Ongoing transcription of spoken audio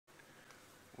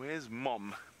Where's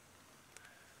Mom?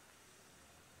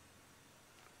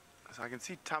 So I can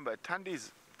see Thamba.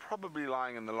 Thandi's probably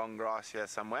lying in the long grass here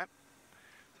somewhere.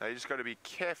 So you just got to be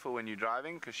careful when you're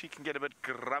driving, because she can get a bit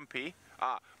grumpy.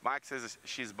 Mike says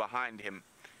she's behind him.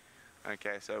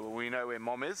 Okay, so we know where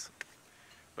Mom is.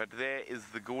 But there is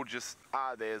the gorgeous,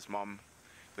 there's Mom.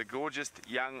 The gorgeous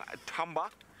young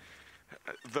Thamba,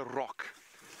 the rock.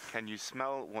 Can you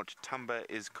smell what Thamba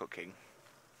is cooking?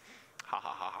 Ha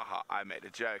ha ha ha ha, I made a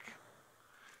joke.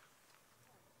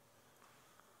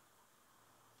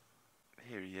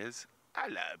 Here he is.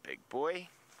 Hello, big boy.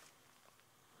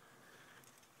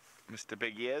 Mr.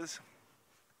 Big Ears.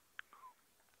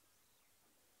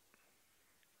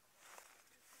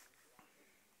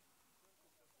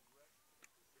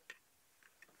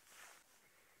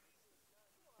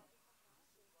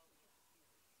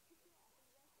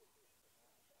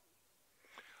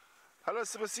 Hello,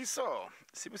 Sibusiso.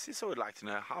 Sibusiso would like to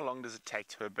know, how long does it take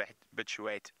to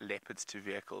habituate leopards to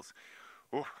vehicles?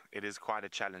 Oh, it is quite a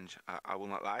challenge, I will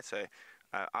not lie. So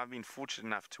I've been fortunate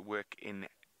enough to work in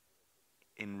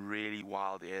really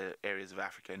wild areas of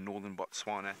Africa, northern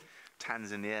Botswana,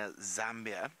 Tanzania,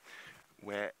 Zambia,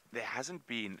 where there hasn't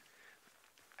been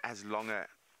as long a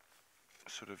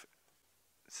sort of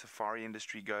safari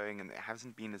industry going, and there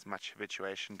hasn't been as much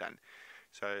habituation done.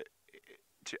 So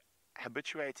to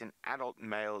habituate an adult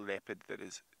male leopard that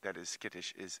is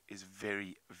skittish is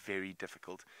very, very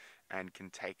difficult, and can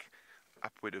take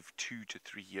upward of 2 to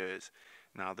 3 years.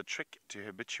 Now, the trick to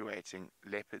habituating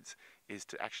leopards is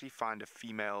to actually find a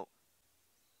female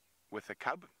with a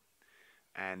cub,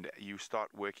 and you start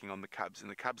working on the cubs,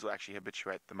 and the cubs will actually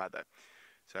habituate the mother.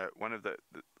 So one of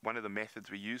the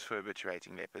methods we use for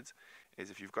habituating leopards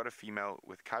is, if you've got a female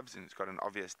with cubs and it's got an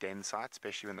obvious den site,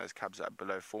 especially when those cubs are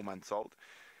below 4 months old,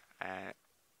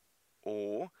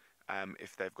 or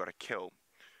if they've got a kill,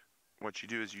 what you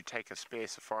do is you take a spare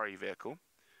safari vehicle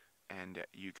and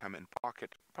you come and park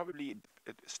it, probably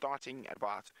starting at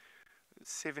about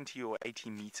 70 or 80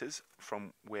 meters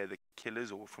from where the kill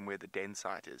is, or from where the den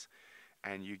site is,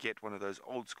 and you get one of those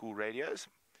old school radios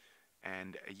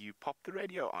and you pop the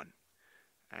radio on,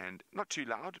 and not too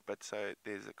loud, but so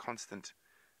there's a constant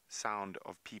sound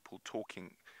of people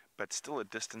talking, but still a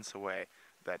distance away,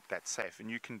 that's safe. And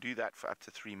you can do that for up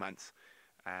to 3 months.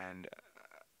 And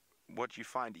what you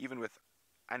find, even with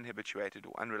unhabituated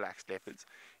or unrelaxed leopards,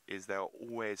 is they're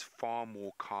always far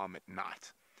more calm at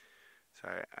night.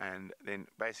 So, and then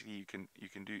basically you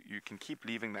can keep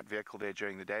leaving that vehicle there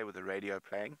during the day with the radio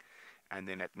playing, and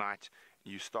then at night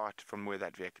you start from where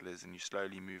that vehicle is and you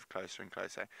slowly move closer and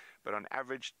closer. But on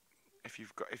average, if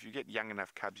you get young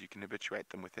enough cubs, you can habituate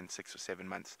them within 6 or 7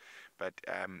 months. But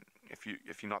if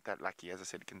you're not that lucky, as I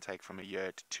said, it can take from 1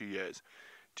 year to 2 years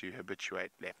to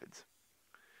habituate leopards.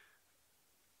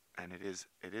 And it is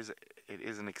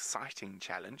an exciting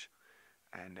challenge,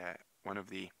 and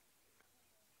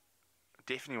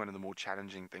definitely one of the more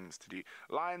challenging things to do.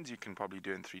 Lions you can probably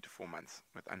do in 3 to 4 months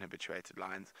with unhabituated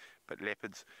lions, but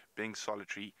leopards, being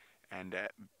solitary and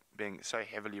being so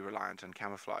heavily reliant on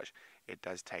camouflage, it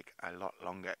does take a lot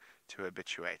longer to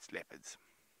habituate leopards.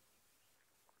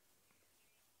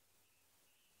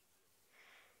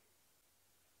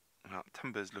 Now,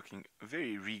 Thumba's looking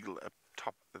very regal up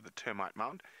top of the termite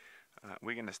mound.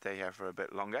 We're going to stay here for a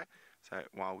bit longer. So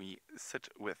while we sit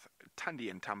with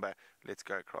Thandi and Thamba, let's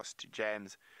go across to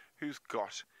James, who's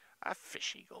got a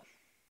fish eagle.